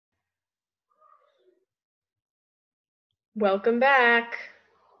Welcome back.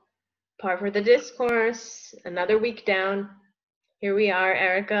 Par for the discourse. Another week down. Here we are,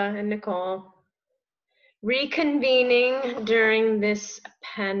 Erica and Nicole, reconvening during this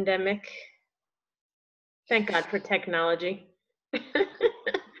pandemic. Thank God for technology.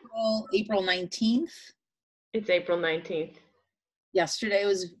 April 19th. It's April 19th. Yesterday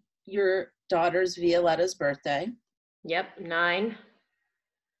was your daughter's Violetta's birthday. Yep, 9.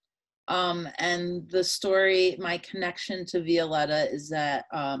 And the story, my connection to Violetta is that,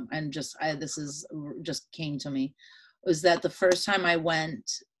 this is just came to me, was that the first time I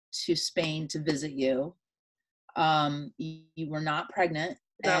went to Spain to visit you, you were not pregnant.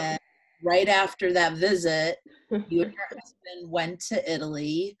 No. And right after that visit, you and your husband went to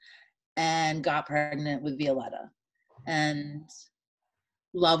Italy and got pregnant with Violetta. And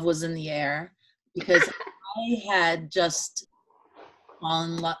love was in the air because I had just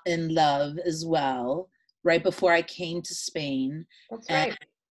fallen in love as well right before I came to Spain. That's right. And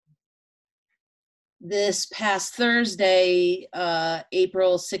this past Thursday,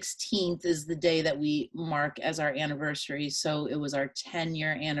 April 16th, is the day that we mark as our anniversary. So it was our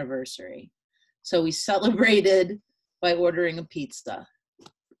 10-year anniversary. So we celebrated by ordering a pizza.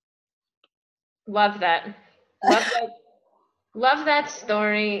 Love that. Love that. Love that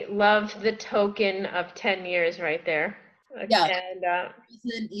story. Love the token of 10 years right there. Yeah, and it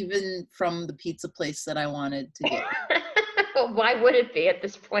wasn't even from the pizza place that I wanted to get. Why would it be at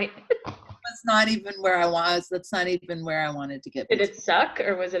this point? That's not even where I was. That's not even where I wanted to get pizza. Did it suck,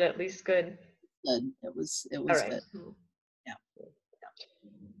 or was it at least good? Good. It was All right. good. Yeah.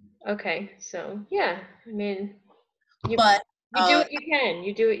 Okay, so yeah, I mean, you do what you can.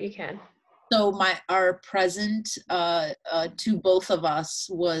 You do what you can. So our present to both of us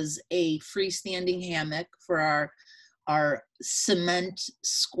was a freestanding hammock for our cement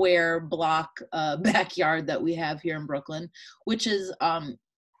square block backyard that we have here in Brooklyn, which is that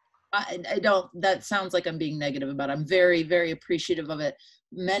sounds like I'm being negative about it. I'm very, very appreciative of it.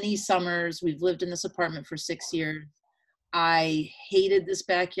 Many summers, we've lived in this apartment for 6 years. I hated this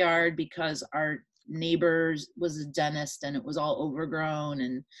backyard because our neighbors was a dentist and it was all overgrown,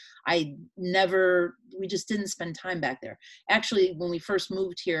 and we just didn't spend time back there. Actually, when we first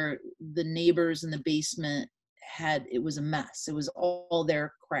moved here, the neighbors in the basement it was a mess. It was all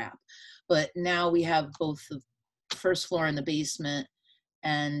their crap. But now we have both the first floor and the basement,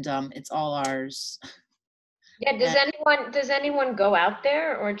 and it's all ours. Yeah, does anyone go out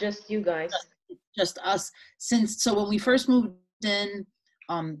there, or just you guys? Just us. So when we first moved in,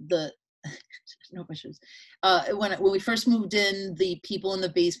 no questions. When we first moved in, the people in the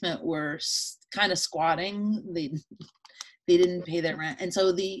basement were kind of squatting. They didn't pay their rent, and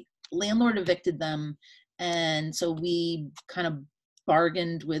so the landlord evicted them. And so we kind of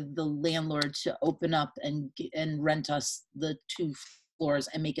bargained with the landlord to open up and rent us the 2 floors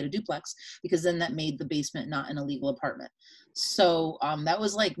and make it a duplex, because then that made the basement not an illegal apartment. So that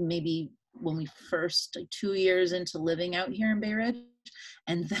was like maybe when we first, like 2 years into living out here in Bay Ridge.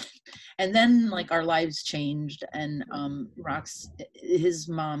 And then like our lives changed, and his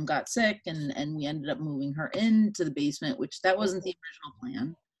mom got sick, and we ended up moving her into the basement, which that wasn't the original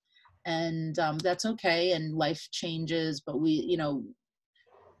plan. And that's okay, and life changes, but we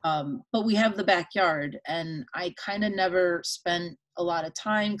have the backyard, and I kind of never spent a lot of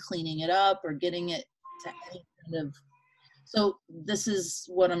time cleaning it up or getting it to any kind of, so this is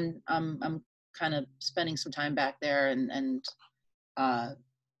what I'm kind of spending some time back there and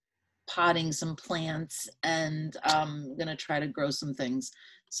potting some plants, and I'm gonna try to grow some things.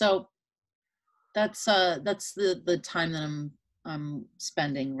 So that's the time that I'm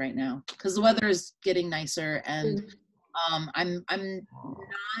spending right now, because the weather is getting nicer, and I'm not,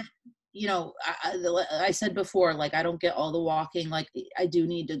 I said before, like, I don't get all the walking, like I do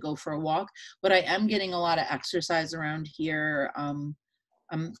need to go for a walk, but I am getting a lot of exercise around here. I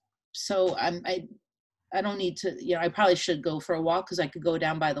don't need to, I probably should go for a walk, because I could go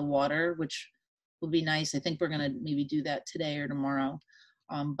down by the water, which would be nice. I think we're going to maybe do that today or tomorrow.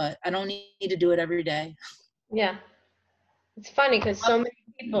 But I don't need to do it every day. Yeah. It's funny because so many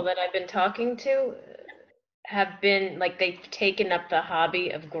people that I've been talking to have been, like, they've taken up the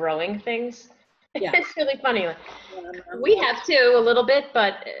hobby of growing things. Yeah. It's really funny. We have too, a little bit,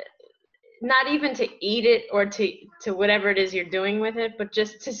 but not even to eat it or to whatever it is you're doing with it, but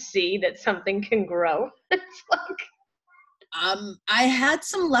just to see that something can grow. It's like, I had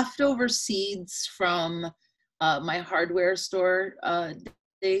some leftover seeds from my hardware store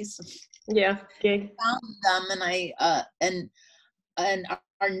days. Yeah, gig. I found them, and and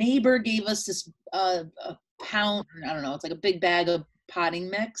our neighbor gave us this a pound, I don't know, it's like a big bag of potting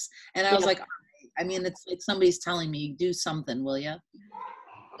mix, and I was like, all right, I mean, it's like somebody's telling me, do something, will you?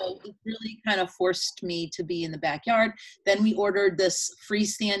 So it really kind of forced me to be in the backyard. Then we ordered this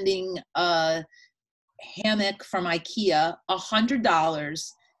freestanding hammock from IKEA,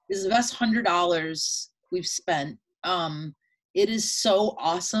 $100. This is the best $100 we've spent. It is so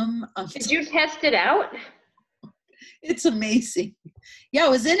awesome. Did you test it out? It's amazing. Yeah, I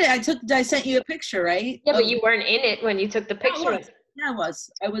was in it. I sent you a picture, right? Yeah, but you weren't in it when you took the picture. Yeah, I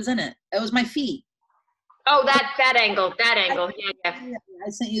was. I was in it. It was my feet. Oh, that angle. Yeah. I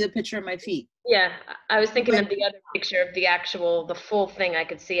sent you the picture of my feet. Yeah, I was thinking of the other picture of the full thing. I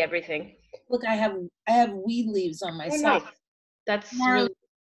could see everything. Look, I have weed leaves on my side. Nice. That's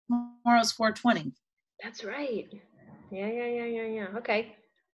tomorrow's 420. That's right. Yeah. Okay,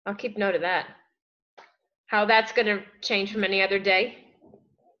 I'll keep note of that. How that's gonna change from any other day?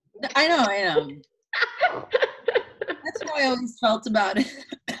 I know. That's how I always felt about it.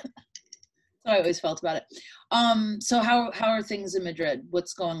 So how are things in Madrid?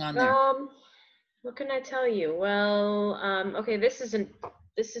 What's going on there? What can I tell you? Well, okay, this is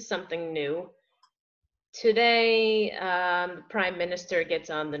something new. Today, the Prime Minister gets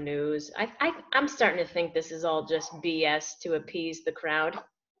on the news. I'm starting to think this is all just BS to appease the crowd.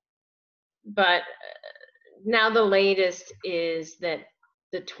 But now the latest is that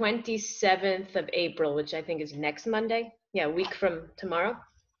the 27th of April, which I think is next Monday, a week from tomorrow,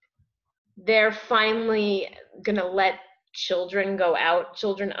 they're finally gonna let children go out.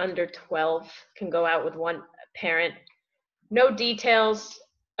 Children under 12 can go out with one parent. No details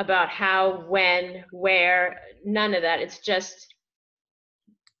about how, when, where, none of that. It's just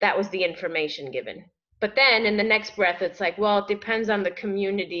that was the information given. But then in the next breath, it's like, well, it depends on the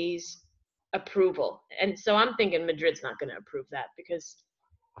community's approval. And so I'm thinking Madrid's not going to approve that because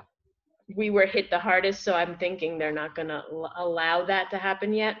we were hit the hardest. So I'm thinking they're not going to allow that to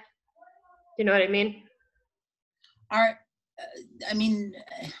happen yet. You know what I mean? I mean,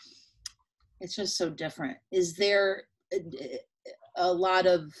 it's just so different. Is there a lot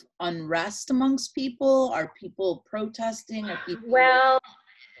of unrest amongst people? Are people protesting? Well,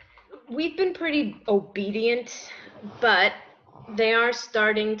 we've been pretty obedient, but they are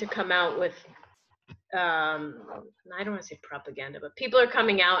starting to come out with, I don't want to say propaganda, but people are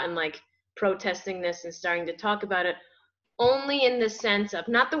coming out and like protesting this and starting to talk about it only in the sense of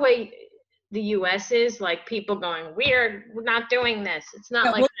not the way the US is, like people going, we're not doing this. It's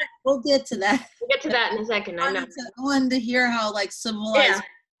not like we'll get to that. We'll get to that in a second. I know. I wanted to hear how like civilized. Yeah.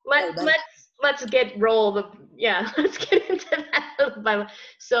 Let's get into that.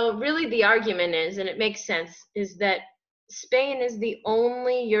 So really the argument is, and it makes sense, is that Spain is the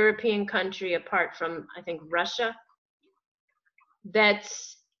only European country apart from, I think, Russia, you're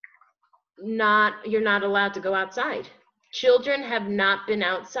not allowed to go outside. Children have not been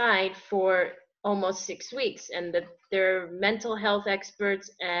outside for almost 6 weeks, and their mental health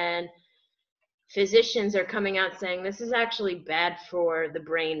experts and physicians are coming out saying this is actually bad for the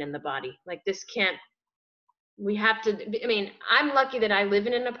brain and the body. Like I'm lucky that I live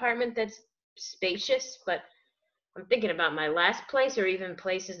in an apartment that's spacious, but I'm thinking about my last place or even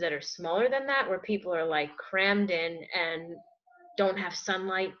places that are smaller than that where people are like crammed in and don't have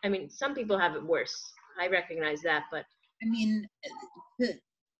sunlight. I mean, some people have it worse. I recognize that, but I mean,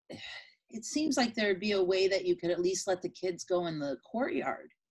 it seems like there'd be a way that you could at least let the kids go in the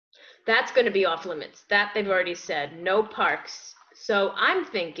courtyard. That's going to be off limits. That they've already said, no parks. So I'm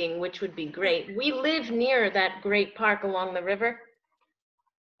thinking, which would be great, we live near that great park along the river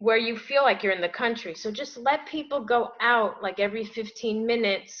where you feel like you're in the country. So just let people go out like every 15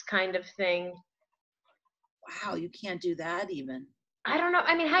 minutes kind of thing. Wow, you can't do that even. I don't know.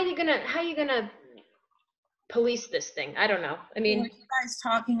 I mean, how are you gonna police this thing? I don't know. I mean, were you guys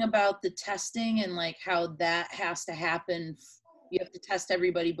talking about the testing and like how that has to happen? You have to test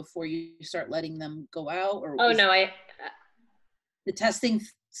everybody before you start letting them go out? Or the testing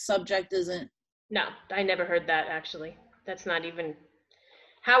subject isn't? No, I never heard that actually. That's not even,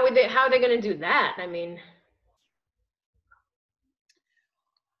 how are they going to do that? I mean,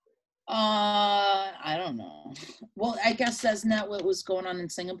 I don't know. Well, I guess that's not what was going on in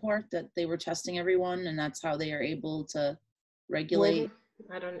Singapore, that they were testing everyone and that's how they are able to regulate.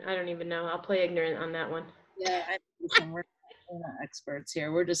 I don't even know. I'll play ignorant on that one. Yeah, we're not experts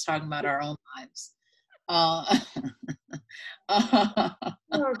here. We're just talking about our own lives. Oh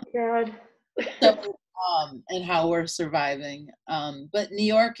God. So, and how we're surviving. But New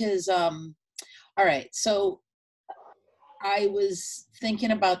York is, all right. So I was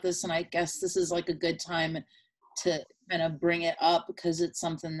thinking about this, and I guess this is like a good time to kind of bring it up because it's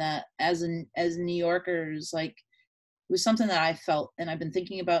something that as New Yorkers, like was something that I felt, and I've been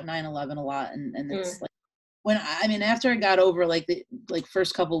thinking about 9/11 a lot, and it's Mm. like I mean, after I got over like the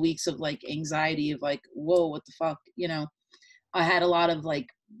first couple weeks of like anxiety of like, whoa, what the fuck, I had a lot of like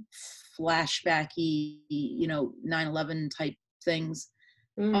flashbacky, 9/11 type things.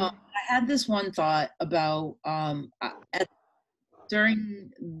 Mm. I had this one thought about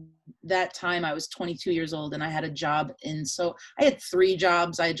during that time I was 22 years old, and I had a job so I had 3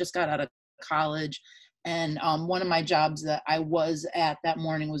 jobs. I had just got out of college, and one of my jobs that I was at that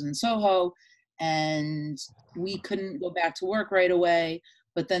morning was in Soho, and we couldn't go back to work right away,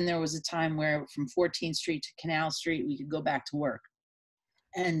 but then there was a time where from 14th Street to Canal Street we could go back to work.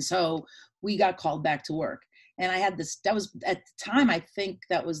 And so we got called back to work. And I had that was at the time, I think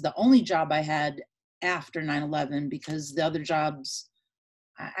that was the only job I had after 9/11, because the other jobs,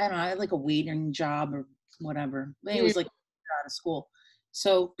 I don't know, I had like a waiting job or whatever. It Mm. was like out of school.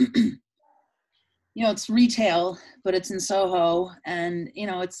 So, it's retail, but it's in Soho, and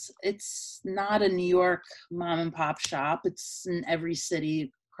it's not a New York mom and pop shop. It's in every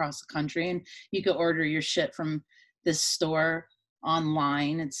city across the country, and you can order your shit from this store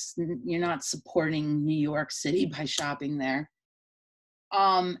online. You're not supporting New York City by shopping there.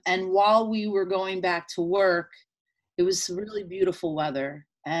 And while we were going back to work, it was really beautiful weather,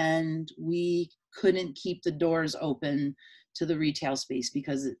 and we couldn't keep the doors open to the retail space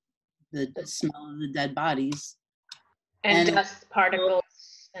because the smell of the dead bodies. And And dust particles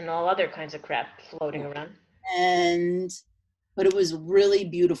and all other kinds of crap floating around. and but it was really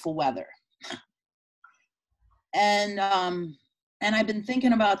beautiful weather. And I've been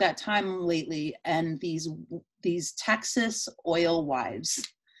thinking about that time lately, and these Texas oil wives.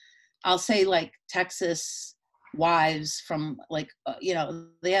 I'll say like Texas wives from like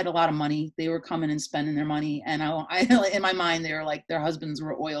they had a lot of money. They were coming and spending their money, and I in my mind they were like their husbands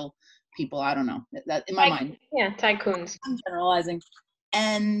were oil people. I don't know that in my mind. Yeah, tycoons. I'm generalizing.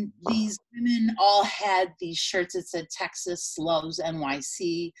 And these women all had these shirts that said Texas loves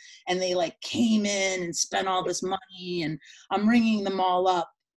NYC, and they like came in and spent all this money, and I'm ringing them all up.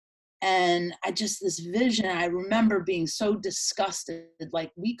 And this vision, I remember being so disgusted,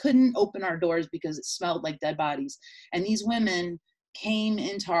 like we couldn't open our doors because it smelled like dead bodies. And these women came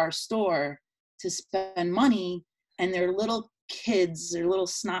into our store to spend money, and their little kids, their little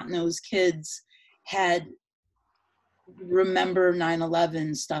snot-nosed kids, had remember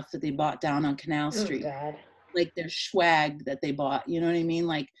 9/11 stuff that they bought down on Canal Oh, Street, God. like their swag that they bought, you know what I mean?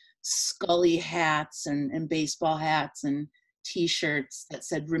 Like Scully hats and baseball hats and t-shirts that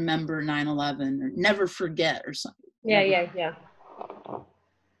said remember 9/11 or never forget or something. Yeah, yeah, yeah.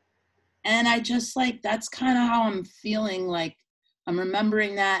 And I just like, that's kind of how I'm feeling. Like I'm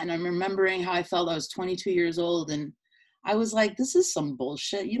remembering that, and I'm remembering how I felt. I was 22 years old, and I was like, this is some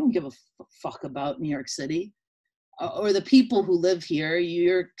bullshit. You don't give a fuck about New York City or the people who live here.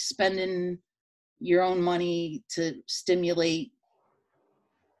 You're spending your own money to stimulate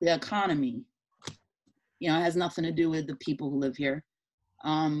the economy. It has nothing to do with the people who live here.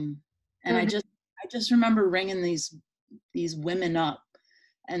 And I just remember ringing these women up,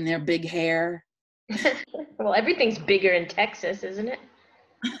 and their big hair. Well, everything's bigger in Texas, isn't it?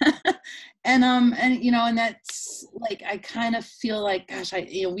 And that's like, I kind of feel like, gosh,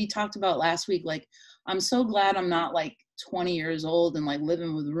 we talked about last week, like I'm so glad I'm not like 20 years old and like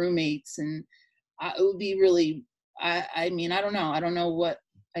living with roommates, and it would be really, I mean, I don't know what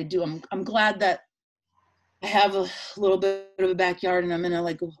I do. I'm glad that I have a little bit of a backyard, and I'm in a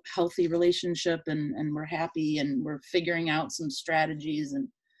like a healthy relationship, and we're happy, and we're figuring out some strategies,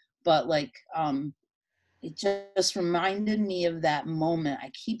 but like it just reminded me of that moment.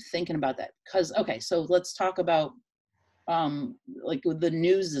 I keep thinking about that because, okay, so let's talk about like with the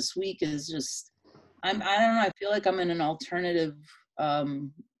news this week is just, I don't know, I feel like I'm in an alternative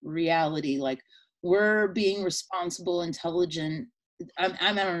reality. Like we're being responsible, intelligent,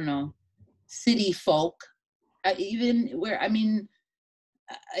 I don't know, city folk. It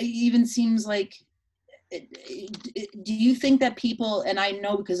even seems like, do you think that people, and I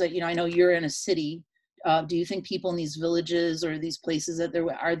know because I know you're in a city, do you think people in these villages or these places that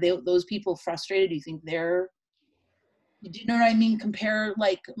those people frustrated? Do you think do you know what I mean? Compare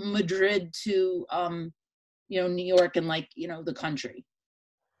like Madrid to New York and like the country.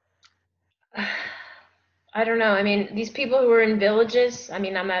 I don't know. I mean, these people who are in villages, I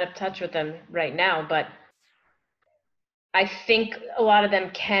mean, I'm out of touch with them right now, but I think a lot of them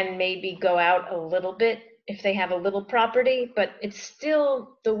can maybe go out a little bit if they have a little property, but it's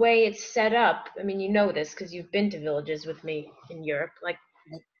still the way it's set up. I mean, you know this because you've been to villages with me in Europe. Like,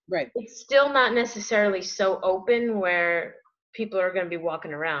 Right. it's still not necessarily so open where people are going to be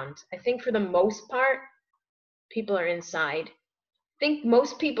walking around. I think for the most part, people are inside. I think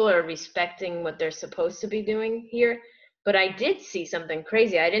most people are respecting what they're supposed to be doing here, but I did see something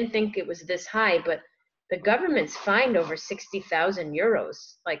crazy. I didn't think it was this high, but the government's fined over 60,000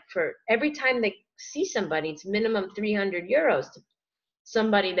 euros. Like for every time they see somebody, it's minimum 300 euros to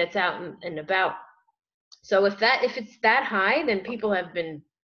somebody that's out and about. So if it's that high, then people have been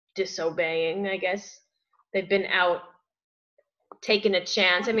disobeying, I guess. They've been out taking a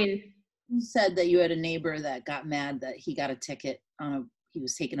chance. I mean, You said that you had a neighbor that got mad that he got a ticket on he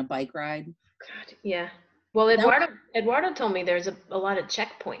was taking a bike ride. God, yeah. Well, Eduardo told me there's a lot of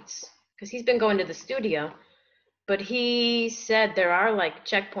checkpoints because he's been going to the studio, but he said there are like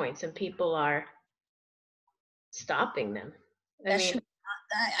checkpoints and people are stopping them. I mean,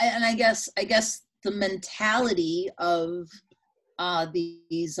 And I guess the mentality of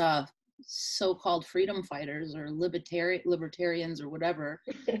these so-called freedom fighters or libertarians or whatever,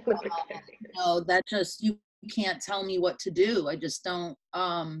 that just, you can't tell me what to do. I just don't.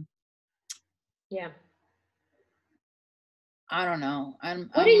 Yeah. I don't know.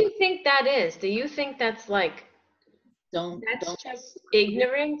 What do you think that is? Do you think that's like that's just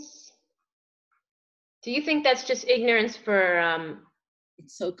ignorance? Do you think that's just ignorance for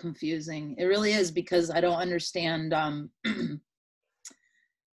It's so confusing. It really is, because I don't understand. I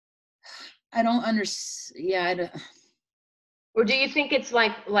don't understand. Yeah. Or do you think it's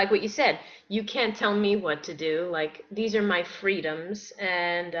like what you said? You can't tell me what to do. Like these are my freedoms,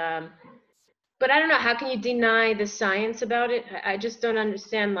 and but I don't know. How can you deny the science about it? I just don't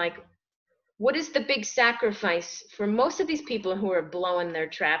understand. Like, what is the big sacrifice for most of these people who are blowing their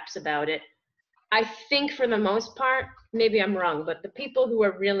traps about it? I think for the most part, maybe I'm wrong, but the people who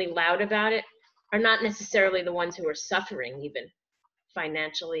are really loud about it are not necessarily the ones who are suffering, even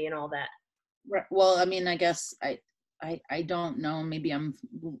financially and all that. Right. Well, I mean, I guess I don't know. Maybe I'm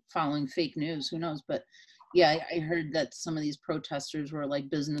following fake news. Who knows? But yeah, I heard that some of these protesters were like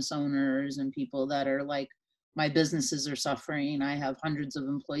business owners and people that are like, my businesses are suffering. I have hundreds of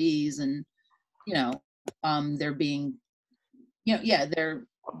employees, and they're being, yeah, they're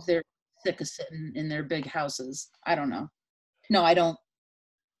sick of sitting in their big houses. I don't know. No, I don't.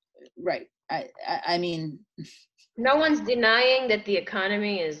 Right. I mean, No one's denying that the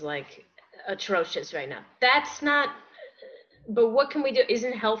economy is like atrocious right now. That's not, but what can we do?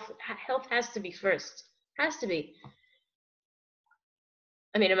 Isn't health has to be first. Has to be.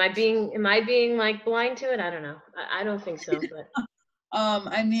 I mean, am I being like blind to it? I don't know. I don't think so, but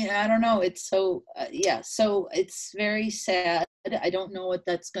I mean, I don't know. It's so, yeah, so it's very sad. I don't know what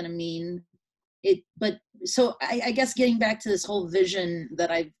that's going to mean. But so I guess getting back to this whole vision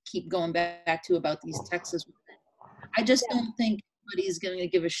that I keep going back to about these Texas, I just don't think anybody's going to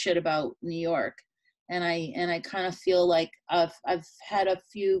give a shit about New York. And I kind of feel like I've had a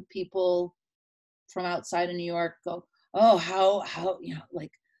few people from outside of New York go, oh, how,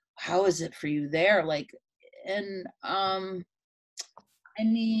 like, how is it for you there? Like, and, I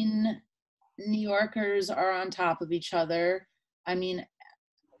mean, New Yorkers are on top of each other. I mean,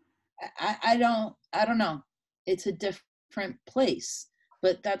 I don't know. It's a different place,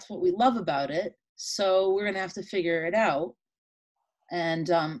 but that's what we love about it. So we're gonna have to figure it out. And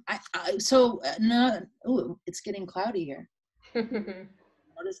no, ooh, it's getting cloudy here.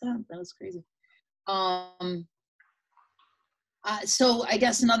 What is that? That was crazy. So I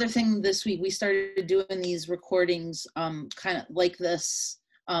guess another thing this week, we started doing these recordings, kind of like this.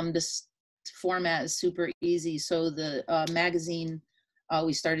 This format is super easy. So the magazine,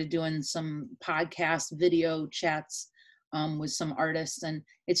 we started doing some podcast video chats with some artists, and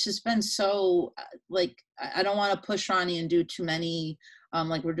it's just been so like, I don't want to push Ronnie and do too many.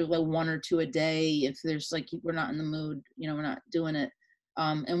 Like we're doing like 1 or 2 a day. If there's like, we're not in the mood, we're not doing it.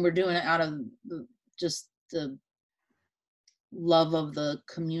 And we're doing it out of just the love of the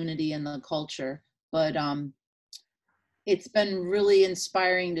community and the culture. But it's been really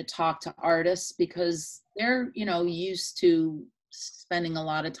inspiring to talk to artists, because they're used to spending a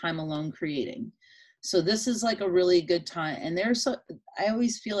lot of time alone creating. So this is like a really good time. And I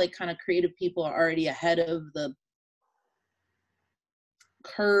always feel like kind of creative people are already ahead of the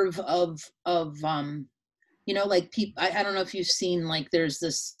curve of like people. I don't know if you've seen, like, there's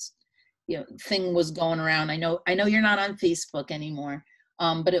this thing was going around. I know you're not on Facebook anymore,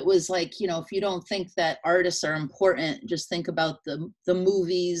 but it was like, if you don't think that artists are important, just think about the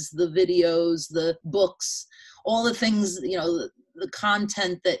movies, the videos, the books, all the things, the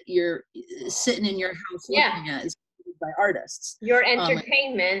content that you're sitting in your house looking at is by artists. Your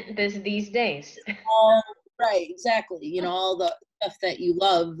entertainment these days. All right, exactly. All the stuff that you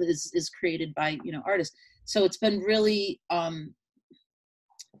love is created by artists. So it's been really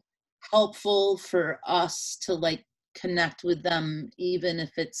helpful for us to like connect with them, even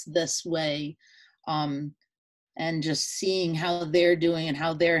if it's this way. And just seeing how they're doing and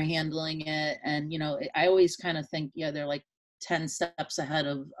how they're handling it. And, you know, I always kind of think, yeah, they're like 10 steps ahead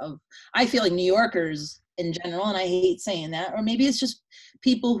of, I feel like New Yorkers in general, and I hate saying that, or maybe it's just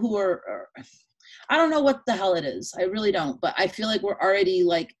people who are I don't know what the hell it is. I really don't, but I feel like we're already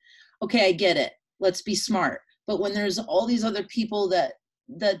like, okay, I get it. Let's be smart. But when there's all these other people that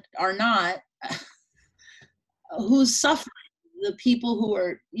are not, who's suffering, the people who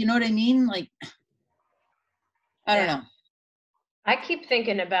are, you know what I mean? Like, I don't know. I keep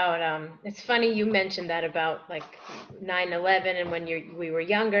thinking about, it's funny you mentioned that about like 9/11 and when we were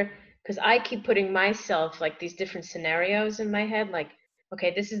younger, because I keep putting myself like these different scenarios in my head, like,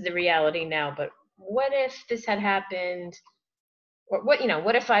 okay, this is the reality now, but what if this had happened? Or what, you know,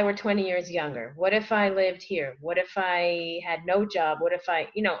 what if I were 20 years younger? What if I lived here? What if I had no job? What if I,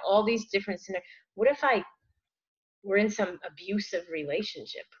 you know, all these different scenarios. What if I were in some abusive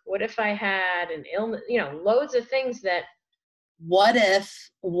relationship? What if I had an illness? You know, loads of things that. What if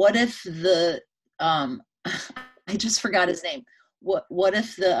the I just forgot his name. What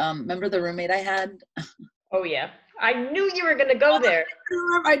if the remember the roommate I had? Oh yeah, I knew you were gonna go there.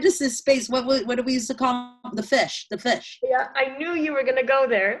 I just his space. What do we used to call him? The fish? The fish. Yeah, I knew you were gonna go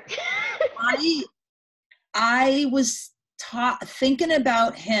there. I was thinking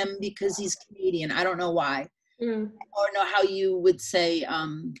about him because he's Canadian. I don't know why. Or know how you would say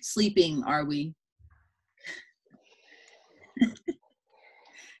sleeping are we?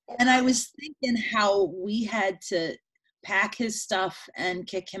 And I was thinking how we had to pack his stuff and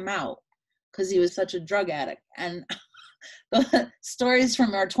kick him out because he was such a drug addict. And the stories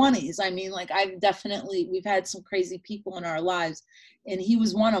from our 20s, I mean, like we've had some crazy people in our lives, and he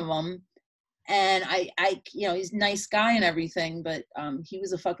was one of them. And I you know, he's a nice guy and everything, but he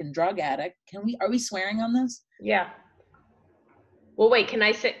was a fucking drug addict. Are we swearing on this? Yeah. Well, wait, can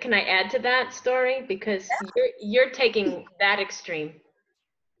I add to that story? Because you're taking that extreme.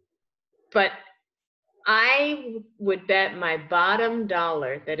 But I would bet my bottom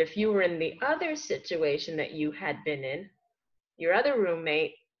dollar that if you were in the other situation that you had been in, your other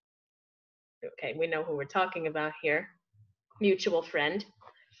roommate, okay, we know who we're talking about here, mutual friend,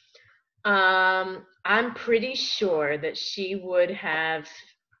 I'm pretty sure that she would have,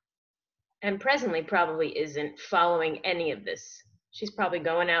 and presently probably isn't, following any of this. She's probably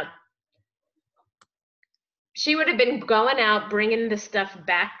going out. She would have been going out, bringing the stuff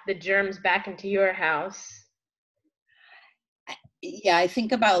back, the germs back into your house. Yeah, I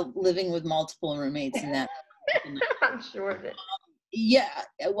think about living with multiple roommates and that. I'm sure of it. Yeah,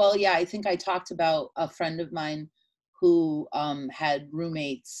 well, yeah, I think I talked about a friend of mine who had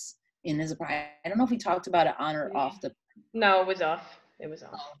roommates in his apartment. I don't know if we talked about it on or off the. No, it was off. It was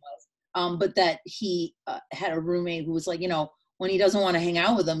off. But that he had a roommate who was like, you know, when he doesn't want to hang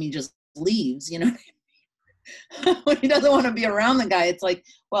out with him, he just leaves, you know. When he doesn't want to be around the guy, it's like,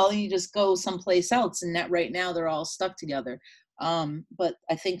 well, you just go someplace else. And that right now they're all stuck together. But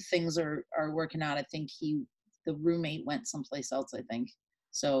I think things are working out. I think the roommate went someplace else, I think.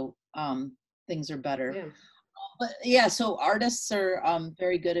 So things are better. Yeah. But yeah, so artists are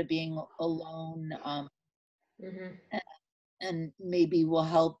very good at being alone. And maybe will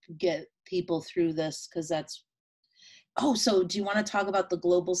help get people through this, because that's. Oh, so do you want to talk about the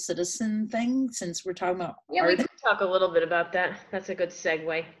global citizen thing, since we're talking about Yeah, we could talk a little bit about that. That's a good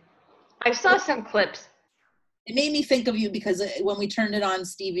segue. I saw some clips. It made me think of you because when we turned it on,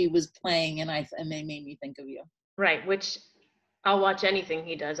 Stevie was playing, and it made me think of you. Right, which I'll watch anything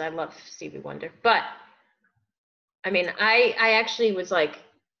he does. I love Stevie Wonder. But, I mean, I actually was like,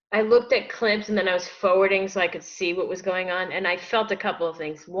 I looked at clips and then I was forwarding so I could see what was going on. And I felt a couple of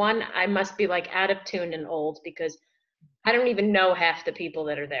things. One, I must be like out of tune and old because I don't even know half the people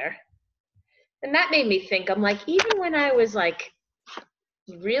that are there. And that made me think, I'm like, even when I was like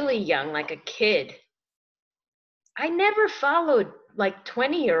really young, like a kid, I never followed like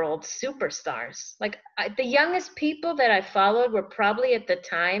 20-year-old superstars. Like the youngest people that I followed were probably at the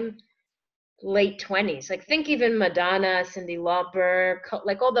time late 20s. Like think even Madonna, Cyndi Lauper,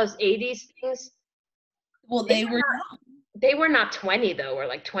 like all those 80s things. Well, they were not 20 though, or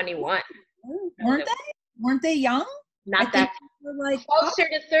like 21. Weren't they young? Not that. Like closer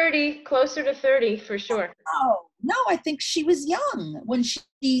to 30 for sure. Oh no, I think she was young when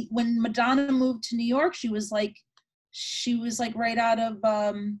Madonna moved to New York. She was like right out of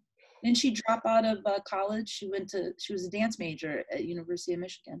didn't she drop out of college? She was a dance major at University of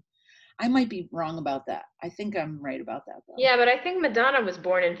Michigan. I might be wrong about that. I think I'm right about that though. Yeah, but I think Madonna was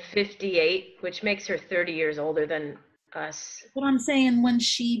born in 58, which makes her 30 years older than Us. What I'm saying, when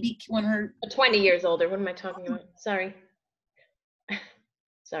when her 20 years older. What am I talking about? Sorry.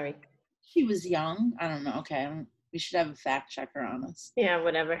 Sorry. she was young. I don't know. Okay, we should have a fact checker on us. Yeah,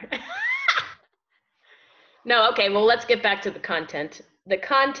 whatever. No, okay, well, let's get back to the content. The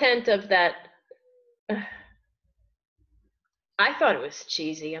content of that, I thought it was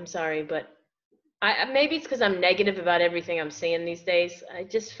cheesy. I'm sorry, but maybe it's because I'm negative about everything I'm seeing these days. I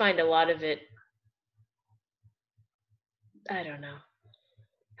just find a lot of it, I don't know.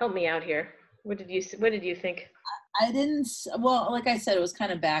 Help me out here. What did you think? I didn't. Well, like I said, it was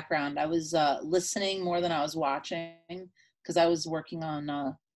kind of background. I was listening more than I was watching because I was working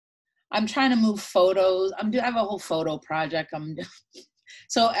on. I'm trying to move photos. I have a whole photo project.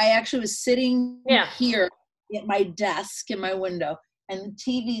 So I actually was sitting Yeah. here at my desk in my window, and the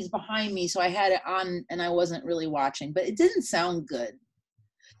TV's behind me, so I had it on, and I wasn't really watching. But it didn't sound good.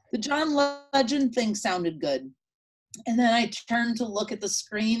 The John Legend thing sounded good. And then I turned to look at the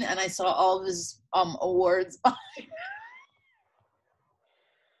screen and I saw all of his awards. I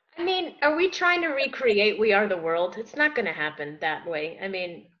mean, are we trying to recreate We Are the World? It's not going to happen that way. I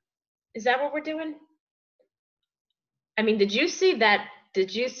mean, is that what we're doing? I mean, did you see that?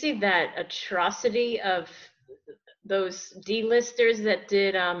 Did you see that atrocity of those D-listers that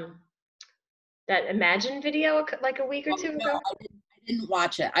did that Imagine video like a week or two No, ago? I didn't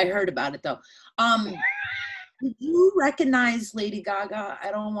watch it. I heard about it though. Did you recognize Lady Gaga?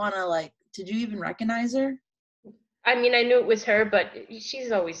 I don't want to did you even recognize her? I mean, I knew it was her, but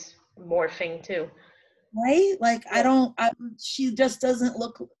she's always morphing too. Right? She just doesn't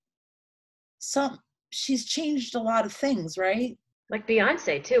look she's changed a lot of things, right? Like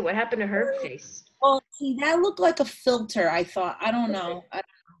Beyonce too. What happened to her face? Well, see, that looked like a filter, I thought. I don't know.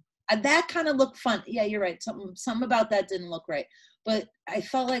 That kind of looked fun. Yeah, you're right. Something about that didn't look right. But I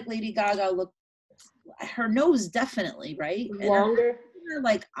felt like Lady Gaga looked, her nose definitely, right? Longer.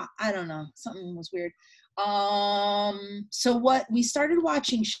 And I don't know. Something was weird. So we started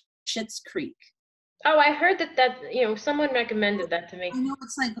watching Schitt's Creek. Oh, I heard that someone recommended that to me. I know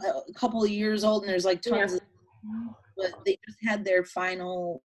it's like a couple of years old and there's like tons of, but they just had their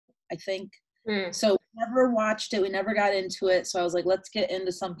final, I think. So we never watched it. We never got into it. So I was like, let's get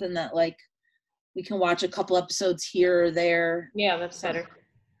into something that we can watch a couple episodes here or there. Yeah, that's better.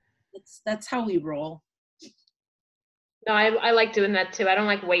 That's how we roll. No, I like doing that too. I don't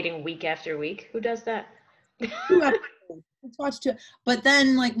like waiting week after week. Who does that? Let's watch two. But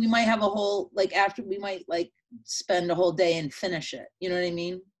then we might have a whole after we might spend a whole day and finish it. You know what I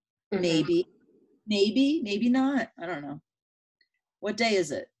mean? Mm-hmm. Maybe not. I don't know. What day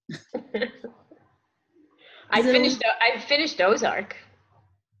is it? I finished Ozark.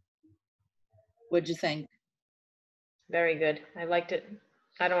 What'd you think? Very good. I liked it.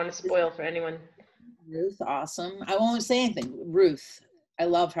 I don't want to spoil for anyone. Ruth, awesome. I won't say anything. Ruth, I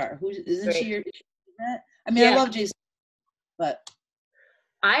love her. Who isn't she? I mean, yeah. I love Jason, but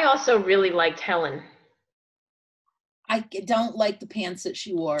I also really liked Helen. I don't like the pants that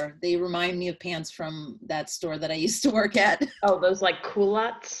she wore. They remind me of pants from that store that I used to work at. Oh, those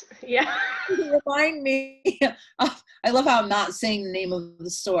culottes? Yeah. They remind me. I love how I'm not saying the name of the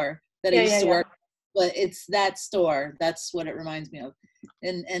store that I used to work, but it's that store. That's what it reminds me of.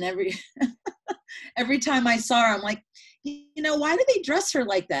 And every time I saw her, I'm like, why do they dress her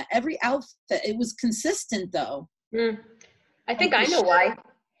like that? Every outfit, it was consistent though. I think I know why.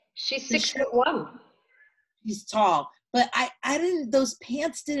 She's 6'1". She's tall, but I didn't. Those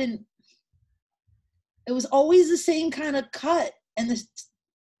pants didn't. It was always the same kind of cut, and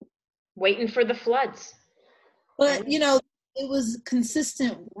waiting for the floods. But it was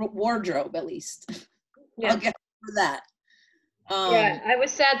consistent wardrobe at least. Yeah. I'll get for that. Yeah, I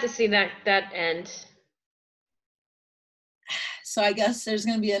was sad to see that end. So I guess there's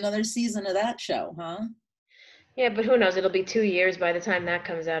going to be another season of that show, huh? Yeah, but who knows? It'll be 2 years by the time that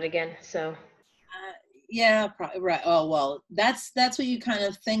comes out again. So. Yeah, probably right. Oh well, that's what you kind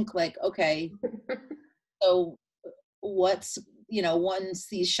of think. Okay, so what's once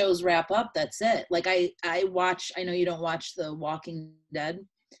these shows wrap up, that's it. I watch. I know you don't watch The Walking Dead,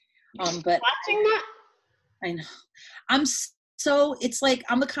 but watching that. I know. It's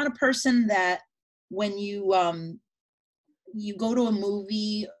I'm the kind of person that when you go to a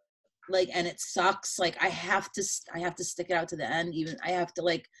movie and it sucks, I have to stick it out to the end. Even I have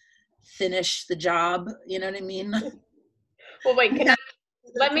to finish the job. You know what I mean? Well, wait.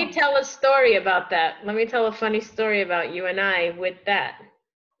 Let me tell a story about that. Let me tell a funny story about you and I with that.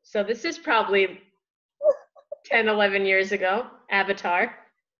 So this is probably 10, 11 years ago. Avatar.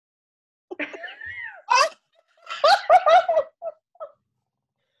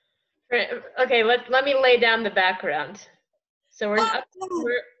 Okay, let me lay down the background. So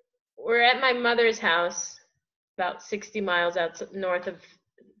we're at my mother's house, about 60 miles north of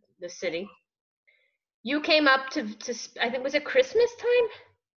the city. You came up to I think, was it Christmas time?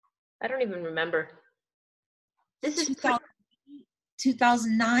 I don't even remember. This is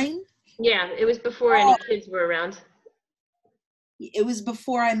 2009. Yeah, it was before any kids were around. It was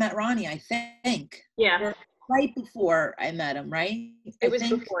before I met Ronnie, I think. Yeah. Or right before I met him, right? It was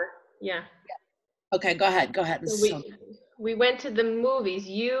before. Yeah. Okay, go ahead. So we went to the movies.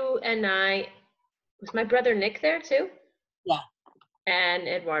 You and I, was my brother Nick there too? Yeah. And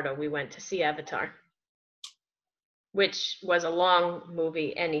Eduardo, we went to see Avatar, which was a long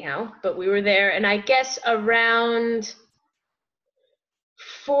movie anyhow, but we were there, and I guess around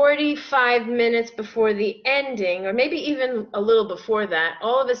 45 minutes before the ending, or maybe even a little before that,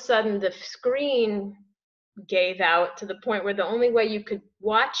 all of a sudden the screen gave out to the point where the only way you could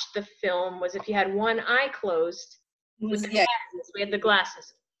watch the film was if you had one eye closed with the glasses. We had the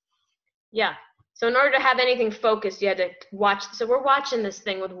glasses. Yeah. So in order to have anything focused, you had to watch. So we're watching this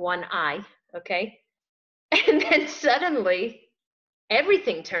thing with one eye, okay? And then suddenly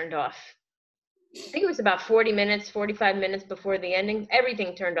everything turned off. I think it was about 40 minutes, 45 minutes before the ending.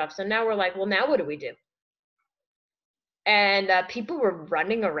 Everything turned off. So now we're like, well, now what do we do? And people were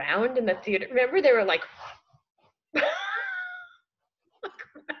running around in the theater. Remember, they were like,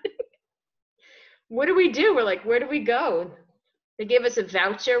 what do we do? We're like, where do we go? They gave us a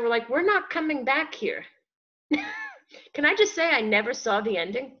voucher. We're like, we're not coming back here. Can I just say I never saw the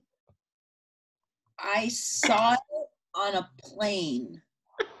ending? I saw it on a plane.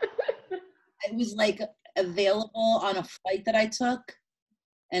 It was like available on a flight that I took.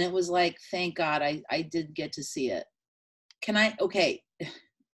 And it was like, thank God I did get to see it. Okay.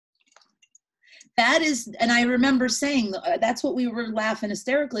 That is, and I remember saying, that's what we were laughing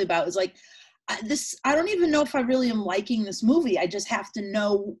hysterically about, is like, I don't even know if I really am liking this movie. I just have to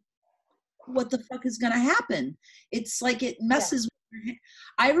know what the fuck is going to happen. It's like, it messes with your head.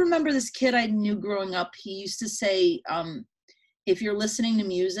 I remember this kid I knew growing up, he used to say, if you're listening to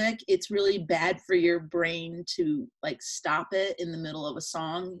music, it's really bad for your brain to like stop it in the middle of a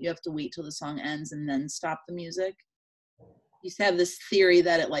song. You have to wait till the song ends and then stop the music. He used to have this theory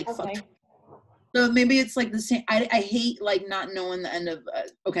that it like fucked. So maybe it's like the same. I hate like not knowing the end of.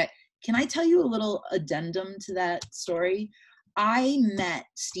 Okay, can I tell you a little addendum to that story? I met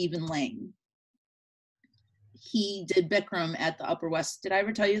Stephen Lang. He did Bikram at the Upper West. Did I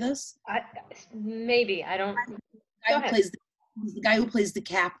ever tell you this? Maybe I don't. The guy who plays the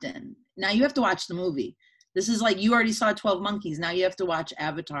captain. Now you have to watch the movie. This is like, you already saw 12 Monkeys. Now you have to watch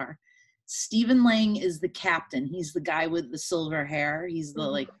Avatar. Stephen Lang is the captain. He's the guy with the silver hair. He's the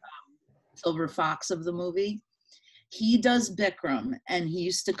like silver fox of the movie. He does Bikram, and he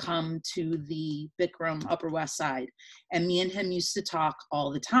used to come to the Bikram Upper West Side, and me and him used to talk all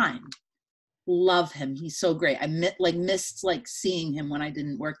the time. Love him. He's so great. I missed like seeing him when I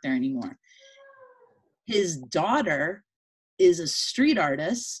didn't work there anymore. His daughter is a street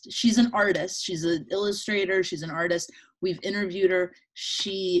artist. She's an artist. She's an illustrator. She's an artist. We've interviewed her.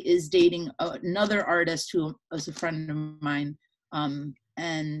 She is dating another artist who is a friend of mine.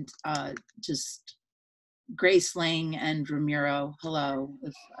 And just Grace Lang and Ramiro. Hello.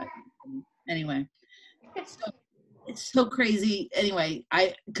 Anyway, it's so crazy. Anyway,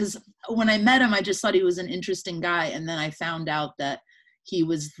 because when I met him, I just thought he was an interesting guy. And then I found out that he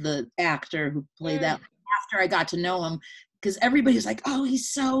was the actor who played that after I got to know him. Because everybody's like, oh, he's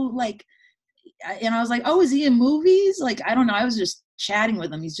so like, and I was like, oh, is he in movies? Like, I don't know. I was just chatting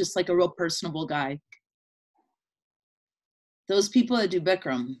with him. He's just like a real personable guy. Those people that do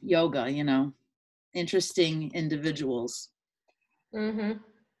Bikram yoga, you know, interesting individuals. Mm-hmm.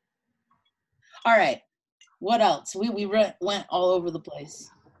 All right. What else? We went all over the place.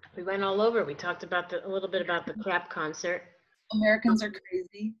 We went all over. We talked about a little bit about the crap concert. Americans are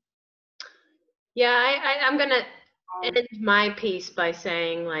crazy. Yeah, I'm going to end my piece by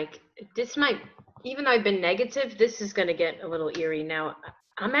saying, like, this might, even though I've been negative, this is going to get a little eerie now.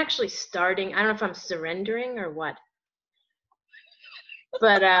 I'm actually starting, I don't know if I'm surrendering or what,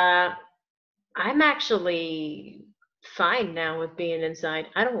 but I'm actually fine now with being inside.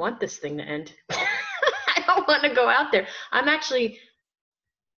 I don't want this thing to end. I don't want to go out there. I'm actually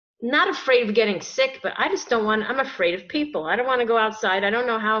not afraid of getting sick, but I just don't want, I'm afraid of people. I don't want to go outside. I don't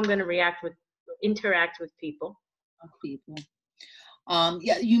know how I'm going to interact with people.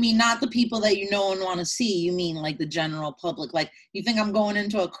 Yeah, you mean not the people that you know and want to see. You mean like the general public. Like, you think I'm going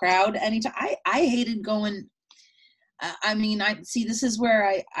into a crowd anytime? I hated going. I mean, I see, this is where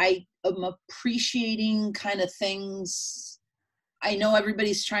I am appreciating kind of things I know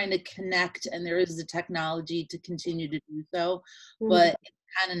everybody's trying to connect and there is the technology to continue to do so, Mhm. but it's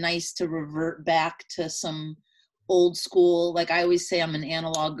kind of nice to revert back to some old school. Like I always say, I'm an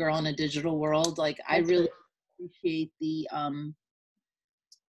analog girl in a digital world. Like I That's really right. appreciate the,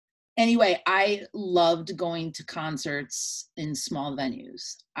 anyway, I loved going to concerts in small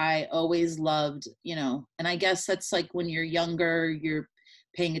venues. I always loved, you know, and I guess that's like when you're younger, you're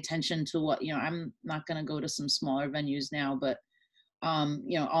paying attention to what, you know, I'm not going to go to some smaller venues now, but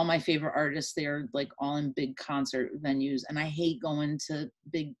you know, all my favorite artists, they're like all in big concert venues, and I hate going to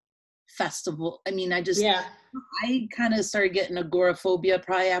big festival. I mean, Yeah. I kind of started getting agoraphobia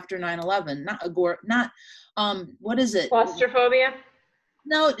probably after 9/11. Not agor, not what is it? Claustrophobia?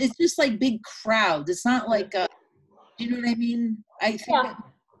 No, it's just like big crowds. It's not Yeah. like do you know what I mean? I think Yeah. that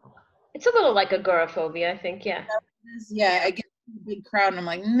It's a little like agoraphobia, I think, yeah. is, yeah, I get a big crowd and I'm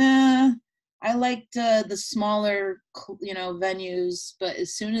like, nah. I liked the smaller, you know, venues, but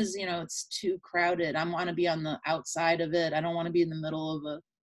as soon as, you know, it's too crowded, I want to be on the outside of it. I don't want to be in the middle of a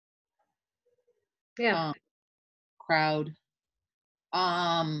Yeah. crowd.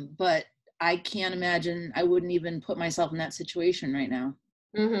 But I can't imagine, I wouldn't even put myself in that situation right now.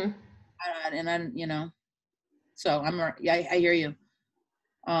 Mm-hmm. And I, you know, so yeah, I hear you.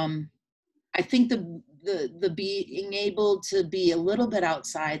 I think the being able to be a little bit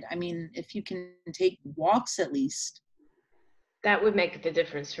outside. I mean, if you can take walks at least. That would make the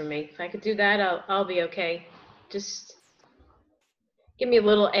difference for me. If I could do that, I'll be okay. Just give me a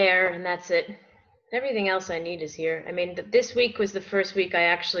little air and that's it. Everything else I need is here. I mean, this week was the first week I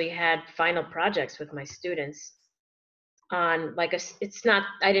actually had final projects with my students on like it's not,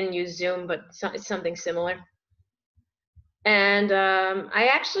 I didn't use Zoom, but it's something similar. And I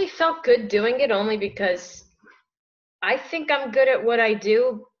actually felt good doing it only because I think I'm good at what I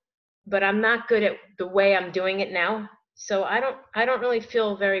do, but I'm not good at the way I'm doing it now. So I don't really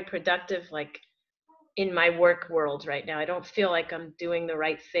feel very productive like in my work world right now. I don't feel like I'm doing the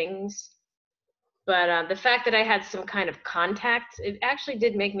right things. But the fact that I had some kind of contact, it actually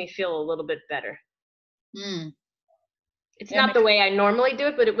did make me feel a little bit better. Mm. It's Yeah, not the way I normally do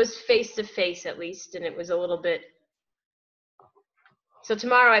it, but it was face to face at least, and it was a little bit. So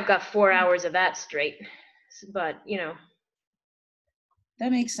tomorrow I've got 4 hours of that straight. But,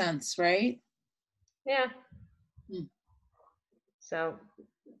 that makes sense, right? yeah. Mm. So,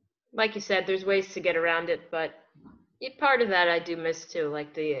 like you said, there's ways to get around it, but part of that I do miss too,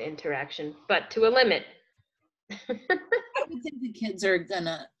 like the interaction, but to a limit. I would think the kids are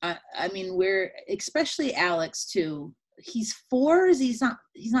gonna. I mean, we're especially Alex too. He's 4. Is he's not?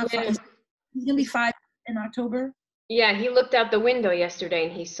 He's not 5. Yeah. He's gonna be 5 in October. Yeah, he looked out the window yesterday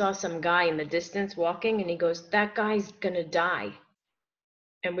and he saw some guy in the distance walking and he goes, "That guy's gonna die."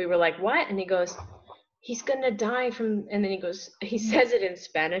 And we were like, "What?" And he goes, "He's gonna die from," and then he says it in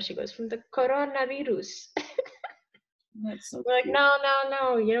Spanish. He goes, "From the coronavirus." That's so We're like, cute. "No, no,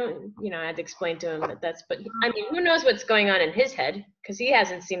 no, you don't," I had to explain to him that but I mean, who knows what's going on in his head because he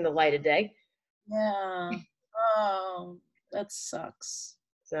hasn't seen the light of day. Yeah. Oh, that sucks.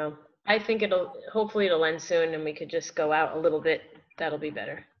 So I think hopefully it'll end soon and we could just go out a little bit. That'll be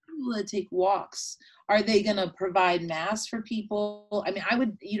better. People that take walks, are they going to provide masks for people? I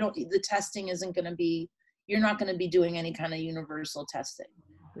mean, you don't, the testing isn't going to be, you're not going to be doing any kind of universal testing.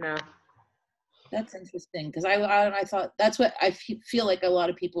 No. That's interesting because I thought that's what I feel like a lot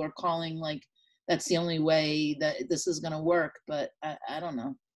of people are calling like that's the only way that this is going to work, but I don't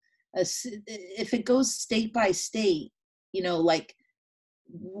know. If it goes state by state, you know, like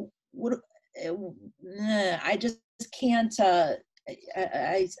what I just can't.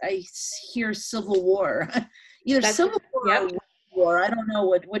 I hear civil war, either That's civil war or Yep. war. I don't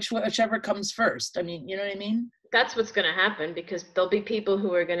know whichever comes first. I mean, you know what I mean? That's what's going to happen because there'll be people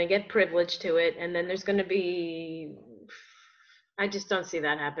who are going to get privilege to it and then there's going to be I just don't see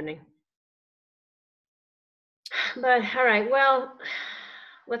that happening. But all right, well,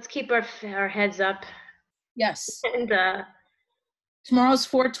 let's keep our heads up Yes. and Tomorrow's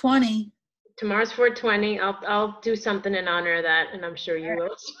 420. tomorrow's 420. I'll do something in honor of that and I'm sure you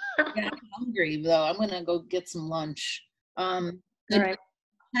will. Yeah, I'm hungry though. I'm gonna go get some lunch. All Good right.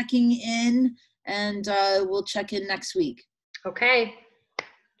 checking in, and we'll check in next week. Okay.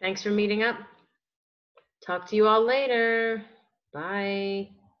 Thanks for meeting up. Talk to you all later. Bye.